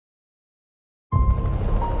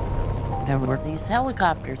There were these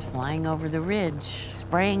helicopters flying over the ridge,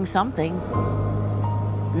 spraying something,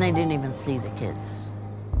 and they didn't even see the kids.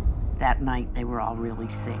 That night, they were all really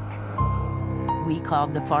sick. We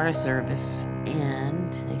called the Forest Service,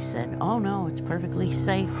 and they said, oh no, it's perfectly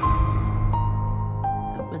safe.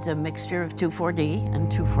 It was a mixture of 2,4-D and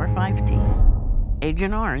 2,4,5-T,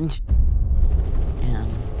 Agent Orange. And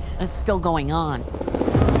it's still going on.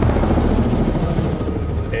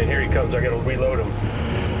 And here he comes, I gotta reload him.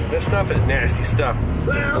 This stuff is nasty stuff.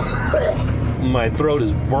 My throat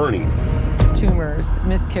is burning. Tumors,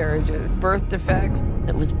 miscarriages, birth defects.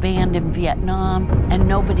 It was banned in Vietnam, and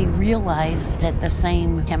nobody realized that the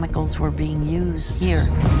same chemicals were being used here.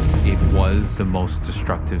 It was the most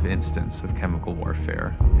destructive instance of chemical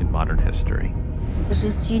warfare in modern history.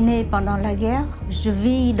 Je suis née pendant la guerre, je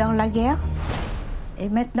vis dans la guerre, et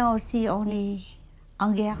maintenant aussi on est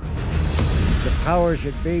en guerre. The powers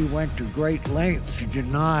that be went to great lengths to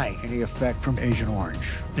deny any effect from Agent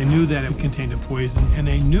Orange. They knew that it contained a poison, and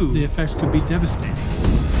they knew the effects could be devastating.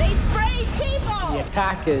 They sprayed people! The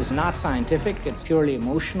attack is not scientific, it's purely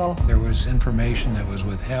emotional. There was information that was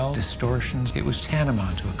withheld, distortions. It was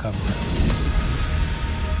tantamount to a cover-up.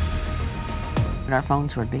 Our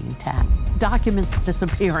phones were being tapped, documents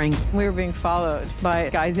disappearing. We were being followed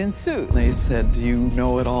by guys in suits. They said, you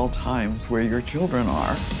know at all times where your children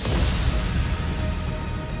are.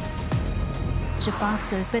 Je pense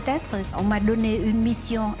que peut-être on m'a donné une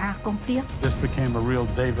mission à accomplir. This became a real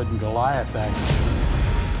David and Goliath action.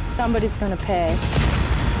 Somebody's gonna pay.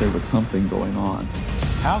 There was something going on.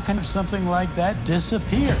 How can something like that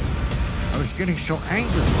disappear? I was getting so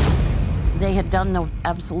angry. They had done the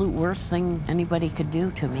absolute worst thing anybody could do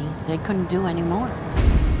to me. They couldn't do any more.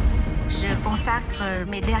 Je consacre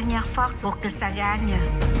mes dernières forces pour que ça gagne,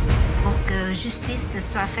 pour que justice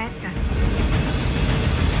soit faite.